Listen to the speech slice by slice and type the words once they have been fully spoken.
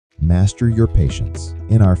Master your patience.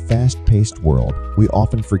 In our fast-paced world, we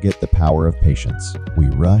often forget the power of patience. We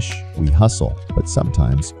rush, we hustle, but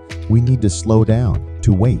sometimes we need to slow down,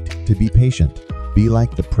 to wait, to be patient. Be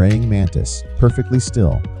like the praying mantis, perfectly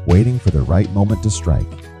still, waiting for the right moment to strike.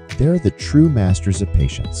 They're the true masters of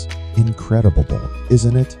patience. Incredible,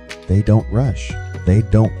 isn't it? They don't rush. They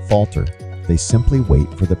don't falter. They simply wait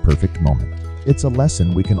for the perfect moment. It's a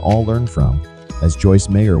lesson we can all learn from. As Joyce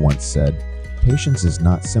Meyer once said, patience is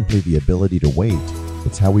not simply the ability to wait,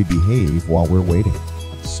 it's how we behave while we're waiting.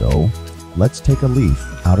 So, let's take a leaf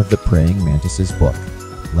out of the Praying Mantis's book.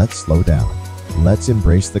 Let's slow down. Let's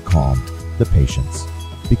embrace the calm, the patience.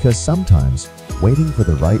 Because sometimes, waiting for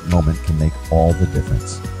the right moment can make all the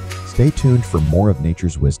difference. Stay tuned for more of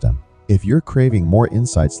nature's wisdom. If you're craving more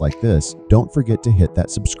insights like this, don't forget to hit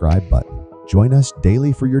that subscribe button. Join us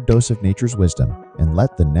daily for your dose of nature's wisdom, and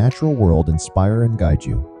let the natural world inspire and guide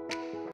you.